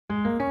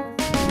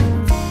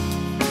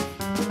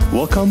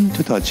Welcome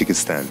to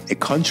Tajikistan, a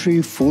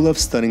country full of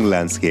stunning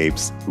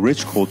landscapes,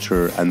 rich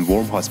culture, and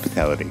warm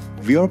hospitality.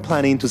 We are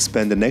planning to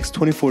spend the next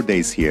 24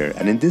 days here,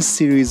 and in this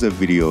series of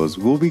videos,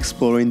 we'll be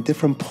exploring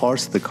different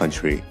parts of the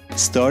country,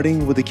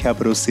 starting with the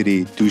capital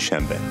city,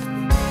 Dushanbe.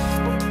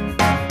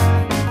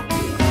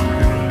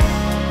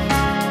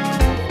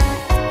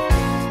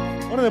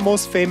 One of the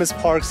most famous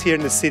parks here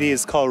in the city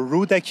is called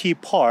Rudaki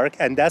Park,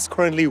 and that's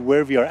currently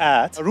where we are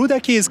at.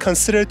 Rudaki is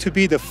considered to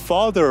be the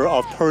father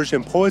of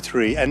Persian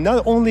poetry, and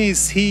not only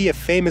is he a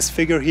famous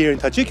figure here in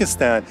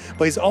Tajikistan,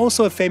 but he's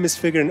also a famous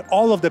figure in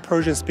all of the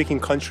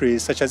Persian-speaking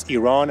countries such as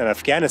Iran and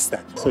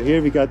Afghanistan. So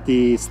here we got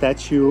the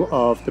statue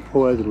of the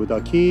poet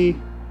Rudaki.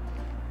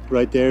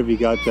 Right there we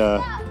got the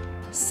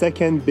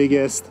second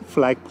biggest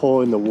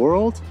flagpole in the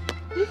world.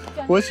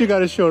 What you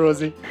gotta show,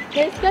 Rosie?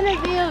 It's gonna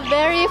be a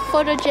very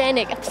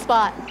photogenic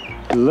spot.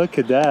 Look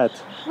at that.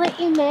 Like,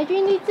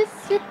 imagine you just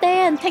sit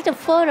there and take a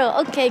photo.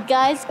 Okay,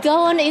 guys, go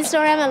on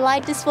Instagram and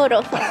like this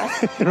photo for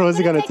us.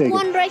 Rosie gonna take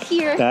one right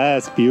here.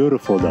 That's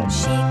beautiful, though.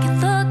 She can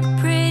look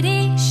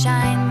pretty,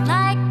 shine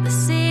like the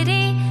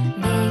city,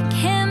 make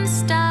him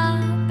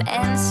stop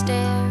and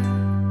stare.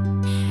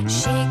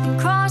 She can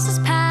cross his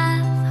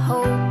path,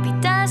 hope he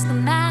does the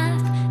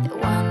math, that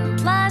 1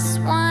 +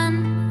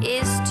 1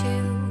 is 2.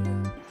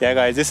 Yeah,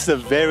 guys, this is a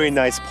very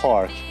nice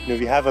park.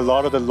 We have a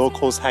lot of the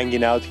locals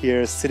hanging out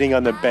here, sitting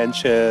on the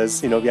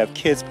benches. We have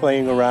kids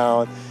playing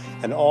around,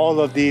 and all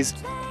of these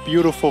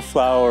beautiful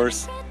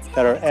flowers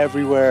that are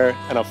everywhere.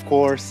 And of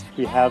course,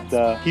 we have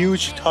the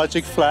huge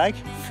Tajik flag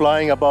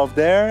flying above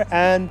there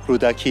and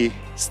Rudaki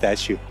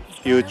statue.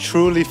 You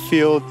truly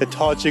feel the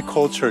Tajik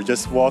culture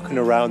just walking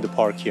around the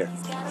park here.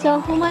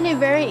 So Human is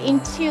very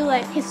into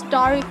like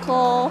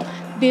historical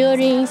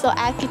buildings or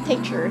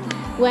architecture.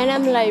 When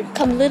I'm like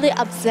completely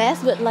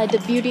obsessed with like the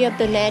beauty of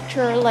the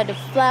nature, like the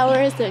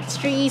flowers, the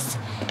trees,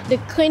 the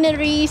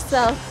greenery,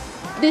 so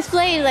this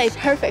place is like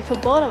perfect for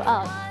both of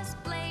us.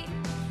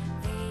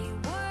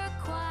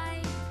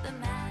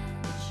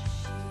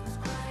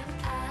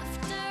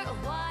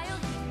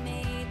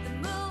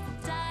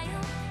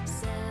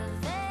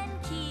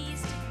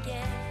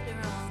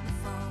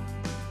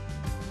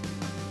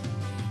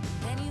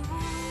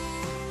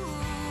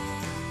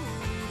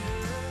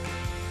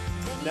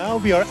 Now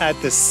we are at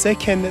the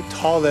second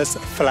tallest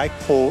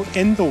flagpole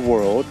in the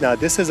world. Now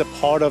this is a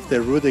part of the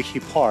Rudaki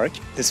Park.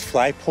 This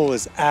flagpole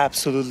is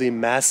absolutely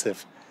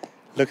massive.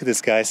 Look at this,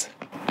 guys.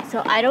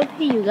 So I don't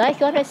think you guys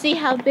gotta see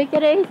how big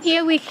it is.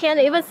 Here we can't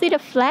even see the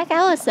flag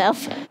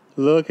ourselves.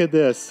 Look at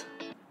this.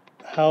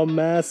 How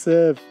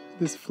massive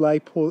this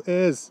flagpole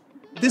is.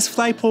 This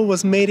flagpole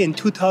was made in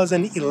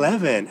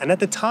 2011, and at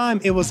the time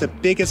it was the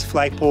biggest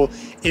flagpole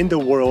in the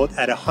world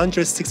at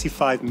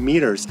 165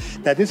 meters.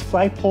 Now this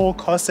flagpole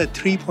costed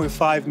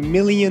 $3.5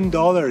 million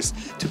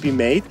to be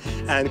made,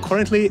 and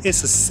currently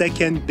it's the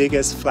second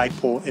biggest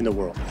flagpole in the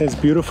world. This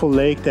beautiful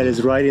lake that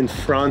is right in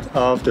front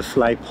of the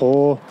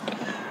flagpole,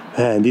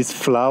 and these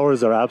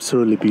flowers are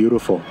absolutely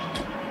beautiful.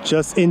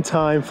 Just in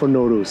time for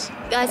Nowruz.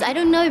 Guys, I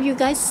don't know if you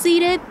guys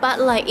see it, but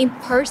like in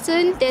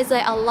person, there's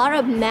like a lot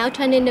of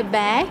mountain in the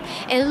back,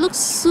 and it looks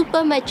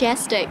super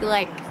majestic.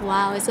 Like,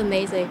 wow, it's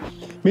amazing.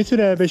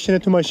 میتونه بشینه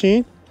تو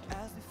ماشین؟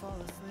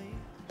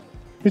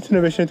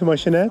 میتونه بشینه تو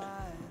ماشینت؟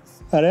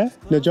 آره؟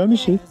 نجا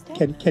میشید؟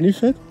 Can you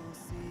fit?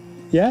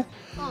 Yeah?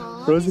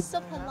 Rosie? He's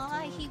so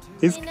polite.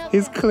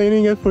 He's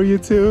cleaning it for you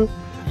too.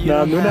 You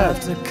don't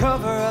have to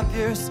cover up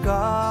your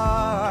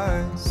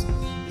scars.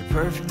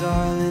 Perfect,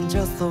 darling,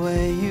 just the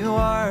way you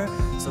are.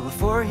 So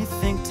before you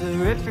think to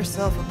rip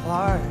yourself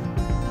apart,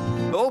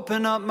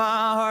 open up my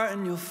heart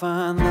and you'll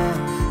find love,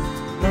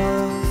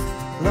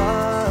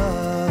 love,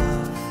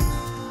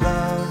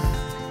 love,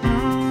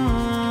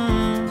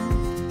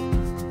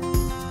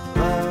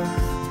 love,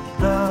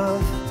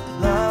 love,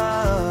 love,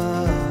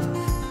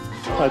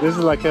 love. This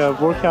is like a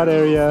workout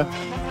area.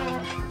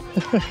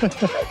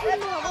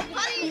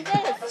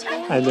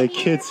 And the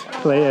kids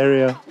play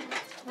area.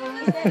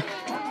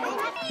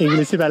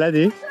 English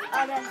بلدی؟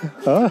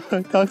 Oh,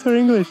 talk to her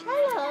English.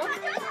 Hello.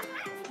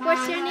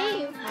 What's your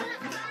name?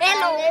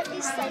 Hello.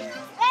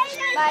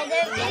 My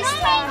name is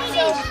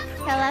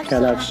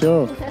Kalapsho.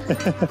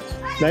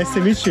 Nice to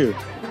meet you.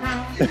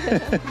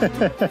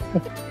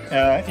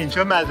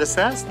 اینجا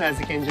مدرسه است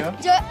نزدیک اینجا؟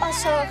 اینجا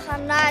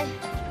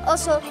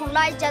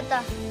آثارخانه جاده.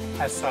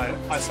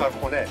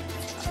 آثارخانه.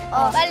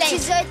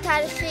 چیزای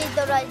تاریخی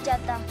داره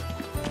جاده.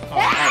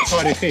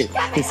 Tarihi.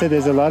 He said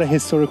there's a lot of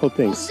historical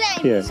things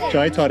here.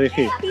 Jai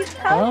Tarihi.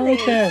 Oh,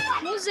 okay.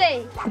 Muzey.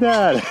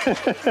 Dad.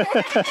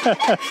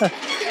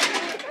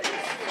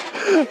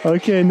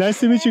 Okay, nice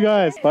to meet you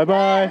guys.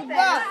 Bye-bye.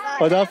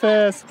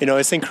 Khadafez.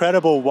 It's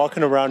incredible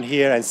walking around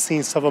here and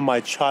seeing some of my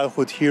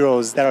childhood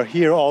heroes that are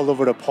here all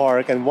over the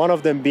park, and one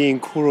of them being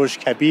Kurosh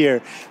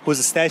Kabir, whose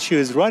statue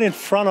is right in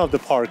front of the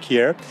park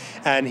here.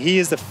 And he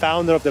is the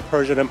founder of the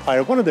Persian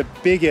Empire, one of the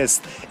biggest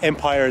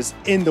empires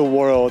in the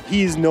world.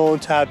 He is known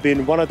to have been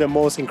one of the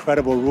most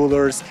incredible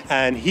rulers,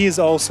 and he is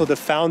also the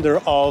founder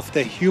of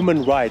the human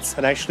rights,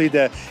 and actually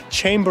the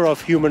Chamber of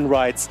Human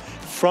Rights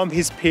from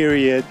his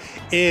period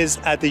is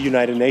at the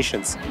United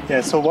Nations. Yeah,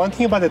 so one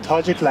thing about the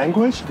Tajik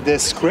language, the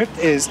script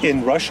is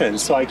in Russian,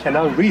 so I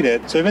cannot read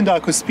it. So even though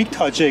I could speak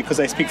Tajik, because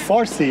I speak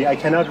Farsi, I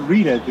cannot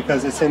read it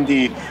because it's in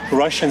the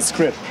Russian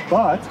script.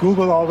 But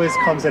Google always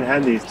comes in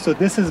handy. So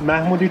this is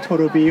Mahmudi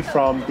Torubi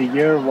from the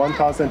year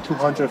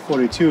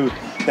 1242.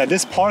 Now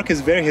this park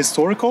is very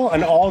historical,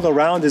 and all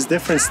around is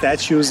different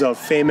statues of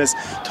famous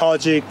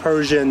Tajik,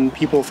 Persian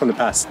people from the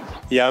past.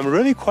 Yeah, I'm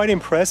really quite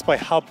impressed by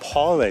how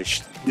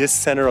polished this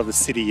center of the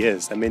city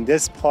is. I mean,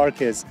 this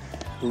park is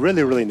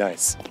really, really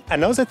nice.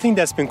 Another thing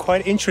that's been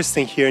quite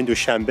interesting here in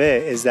Dushanbe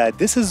is that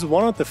this is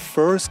one of the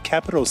first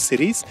capital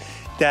cities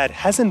that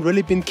hasn't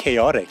really been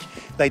chaotic.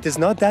 Like, there's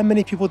not that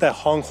many people that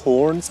honk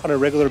horns on a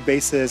regular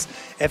basis.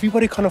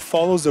 Everybody kind of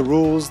follows the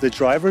rules. The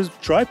drivers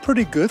drive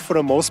pretty good for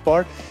the most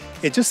part.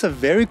 It's just a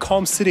very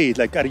calm city.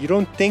 Like, you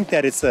don't think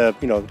that it's a,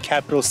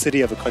 capital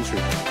city of a country.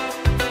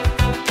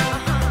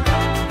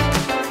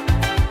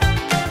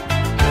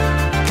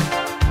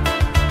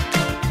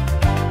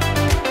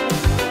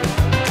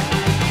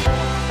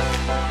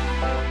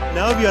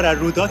 Now we are at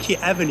Rudaki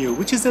Avenue,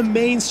 which is the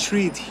main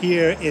street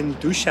here in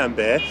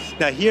Dushanbe.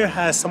 Now here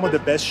has some of the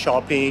best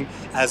shopping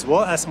as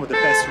well as some of the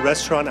best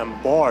restaurants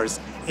and bars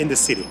in the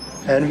city.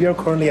 And we are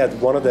currently at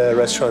one of the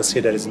restaurants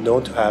here that is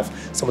known to have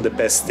some of the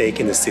best steak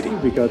in the city.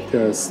 We got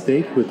the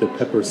steak with the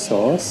pepper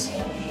sauce.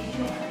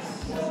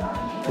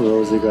 We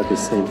also got the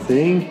same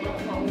thing.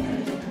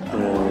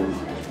 And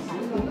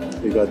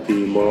we got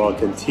the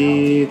Moroccan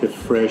tea, the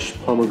fresh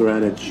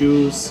pomegranate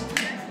juice,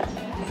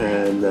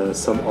 and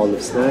some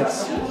olive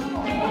snacks.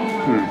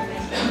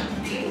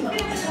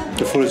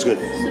 The food is good.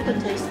 Super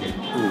tasty.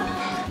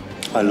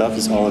 I love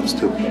these olives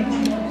too.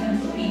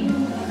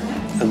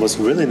 And what's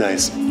really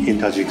nice in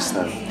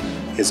Tajikistan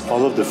is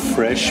all of the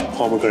fresh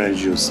pomegranate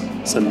juice.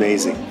 It's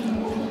amazing.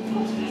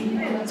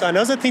 So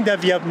another thing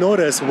that we have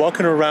noticed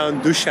walking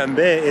around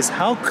Dushanbe is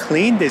how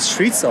clean the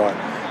streets are.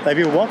 Like,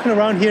 we're walking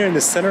around here in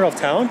the center of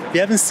town, we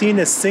haven't seen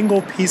a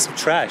single piece of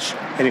trash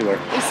anywhere.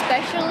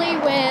 Especially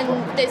when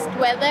this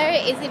weather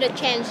is in a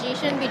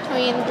transition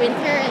between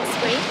winter and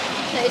spring.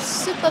 So it's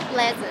super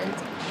pleasant.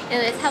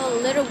 And it has a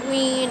little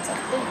wind, a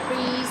little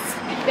breeze.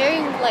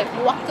 Very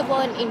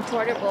walkable and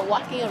enjoyable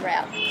walking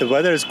around. The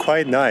weather is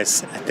quite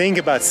nice. I think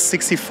about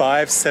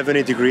 65,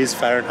 70 degrees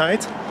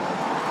Fahrenheit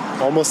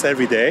almost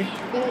every day.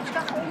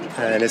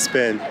 And it's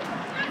been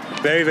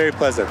very, very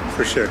pleasant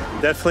for sure.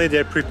 Definitely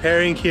they're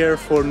preparing here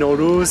for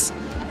Nowruz,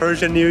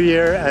 Persian New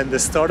Year, and the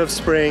start of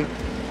spring.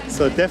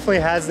 So it definitely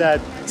has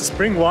that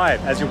spring vibe.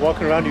 As you're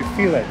walking around, you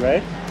feel it,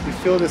 right? You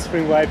feel the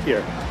spring vibe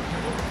here.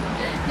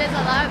 There's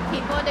a lot of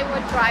people, they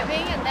were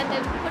driving and then they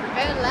put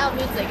very loud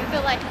music. You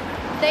feel like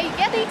they're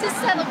getting to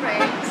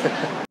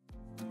celebrate.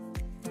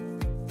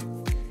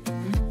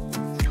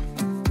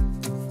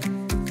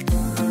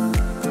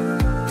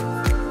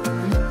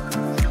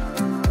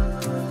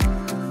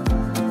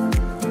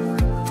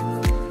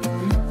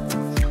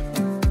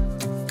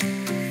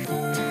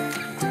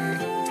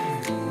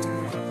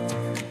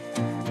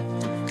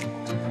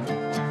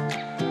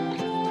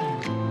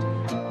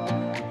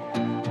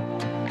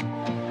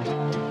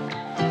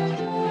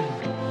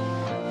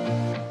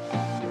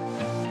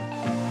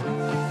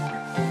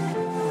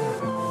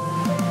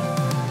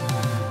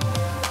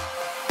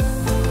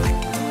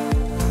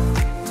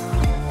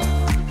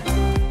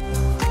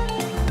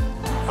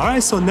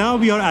 Alright, so now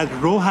we are at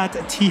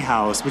Rohat Tea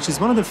House, which is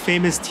one of the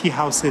famous tea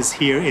houses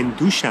here in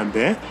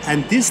Dushanbe.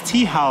 And this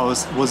tea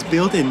house was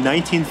built in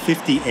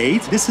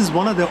 1958. This is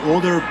one of the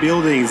older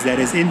buildings that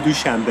is in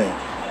Dushanbe.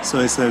 So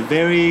it's a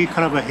very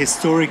kind of a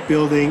historic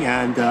building,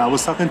 and I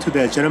was talking to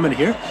the gentleman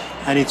here,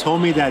 and he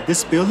told me that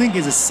this building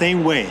is the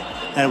same way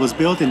that it was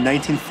built in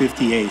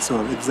 1958.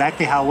 So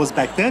exactly how it was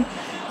back then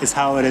is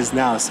how it is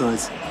now. So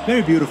it's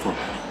very beautiful.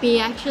 We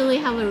actually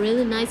have a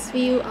really nice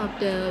view of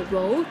the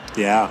road.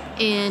 Yeah.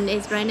 And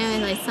it's right now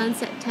at like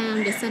sunset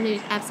time. The sun is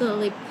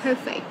absolutely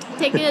perfect.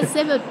 Taking a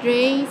sip of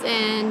drinks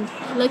and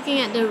looking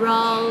at the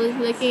road,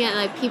 looking at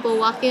like people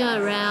walking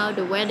around.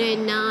 The weather is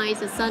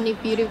nice, the sun is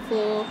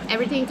beautiful.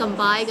 Everything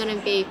combined gonna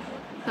be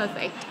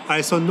perfect.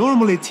 Alright, so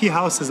normally tea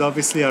houses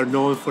obviously are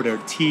known for their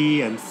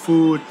tea and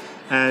food.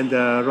 And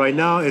right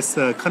now it's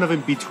kind of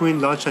in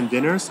between lunch and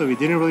dinner, so we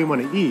didn't really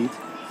want to eat.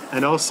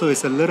 And also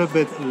it's a little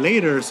bit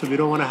later, so we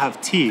don't want to have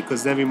tea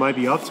because then we might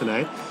be up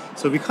tonight.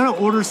 So we kind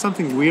of ordered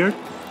something weird.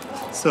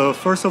 So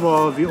first of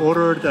all, we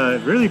ordered a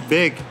really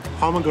big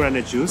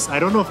pomegranate juice. I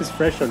don't know if it's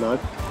fresh or not,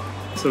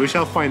 so we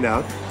shall find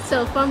out.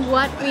 So from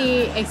what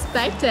we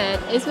expected,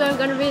 it's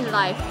going to be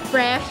like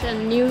fresh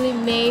and newly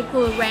made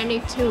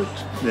pomegranate juice.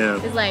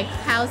 Yeah. It's like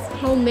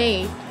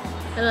homemade.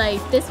 Like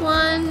this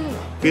one,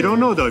 we don't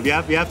know though. We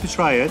have to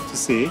try it to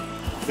see.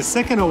 The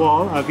second of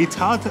all, we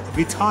thought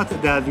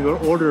that we were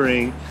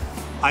ordering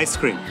ice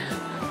cream.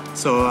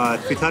 So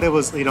we thought it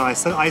was, I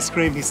said ice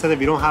cream. He said that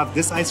we don't have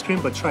this ice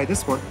cream, but try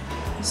this one.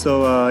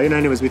 So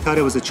anyways, we thought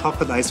it was a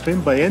chocolate ice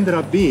cream, but it ended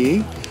up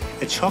being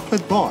a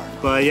chocolate bar.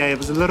 But yeah, it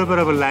was a little bit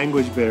of a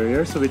language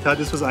barrier. So we thought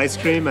this was ice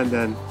cream, and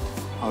then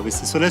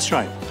obviously, so let's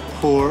try it.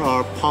 For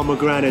our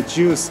pomegranate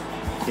juice,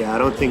 yeah, I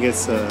don't think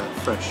it's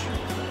fresh.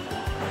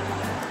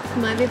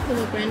 Might be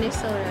pomegranate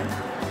soda.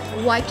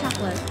 White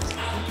chocolate.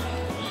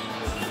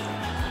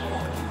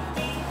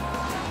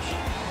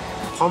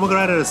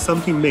 Pomegranate is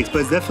something mixed,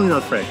 but it's definitely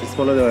not fresh. It's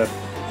one of the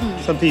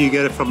something you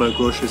get it from a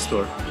grocery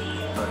store.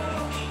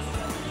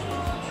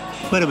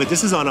 Wait a minute,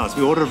 this is on us.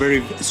 We ordered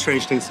very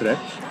strange things today.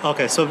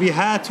 Okay, so we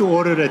had to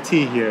order the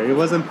tea here. It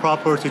wasn't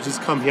proper to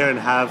just come here and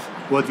have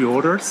what we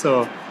ordered.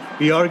 So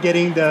we are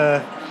getting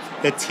the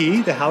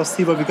tea, the house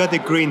tea, but we got the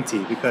green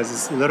tea because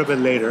it's a little bit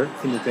later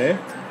in the day.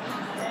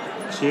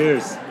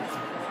 Cheers.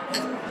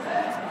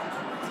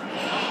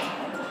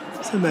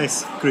 It's a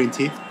nice green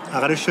tea.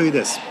 I gotta show you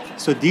this.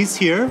 So this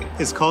here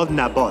is called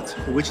nabat,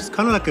 which is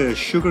kind of like a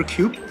sugar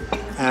cube.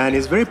 And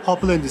it's very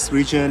popular in this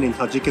region, in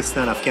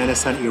Tajikistan,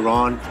 Afghanistan,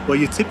 Iran. What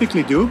you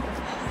typically do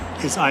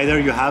is either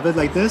you have it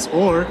like this,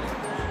 or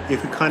you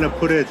could kind of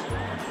put it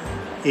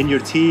in your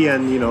tea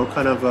and, you know,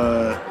 kind of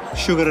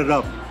sugar it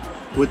up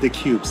with the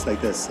cubes like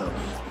this. So.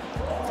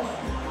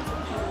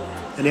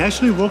 And it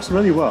actually works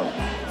really well.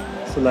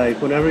 So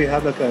like whenever you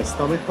have like a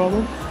stomach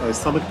problem or a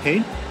stomach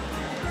pain,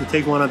 you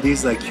take one of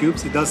these like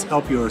cubes, it does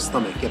help your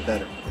stomach get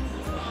better.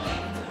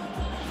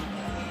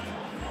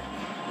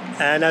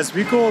 And as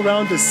we go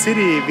around the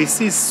city, we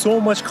see so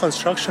much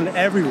construction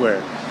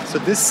everywhere. So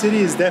this city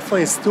is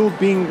definitely still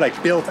being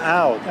like built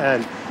out,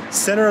 and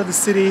center of the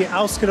city,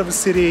 outskirts of the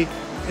city,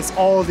 it's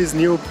all these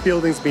new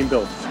buildings being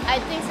built. I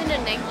think in the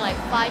next like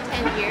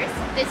 5-10 years,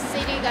 this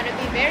city is gonna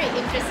be very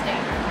interesting.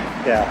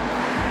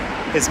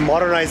 Yeah, it's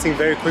modernizing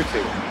very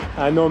quickly.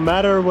 And no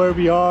matter where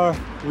we are,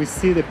 we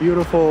see the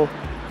beautiful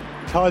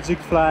Tajik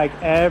flag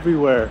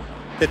everywhere.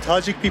 The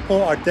Tajik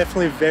people are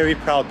definitely very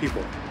proud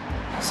people.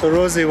 So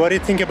Rosie, what do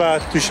you think about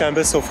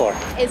Dushanbe so far?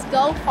 It's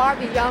gone far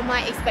beyond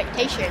my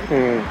expectation.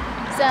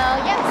 So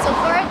yeah, so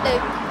far they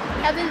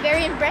have been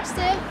very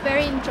impressive,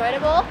 very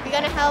enjoyable. We're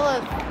gonna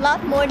have a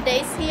lot more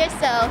days here,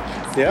 so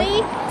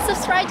please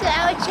subscribe to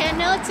our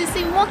channel to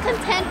see more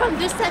content from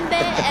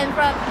Dushanbe and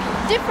from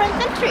different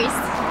countries.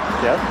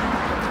 Yeah.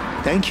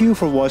 Thank you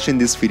for watching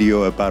this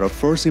video about our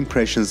first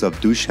impressions of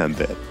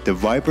Dushanbe, the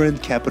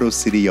vibrant capital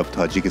city of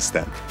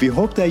Tajikistan. We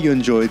hope that you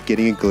enjoyed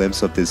getting a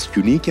glimpse of this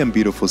unique and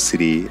beautiful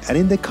city, and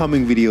in the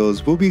coming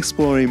videos, we'll be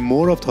exploring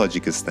more of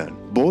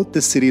Tajikistan, both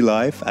the city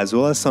life as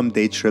well as some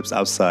day trips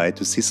outside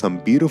to see some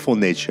beautiful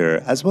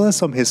nature as well as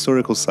some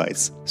historical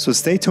sites. So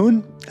stay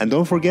tuned and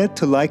don't forget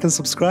to like and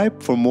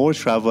subscribe for more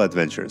travel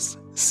adventures.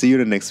 See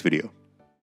you in the next video.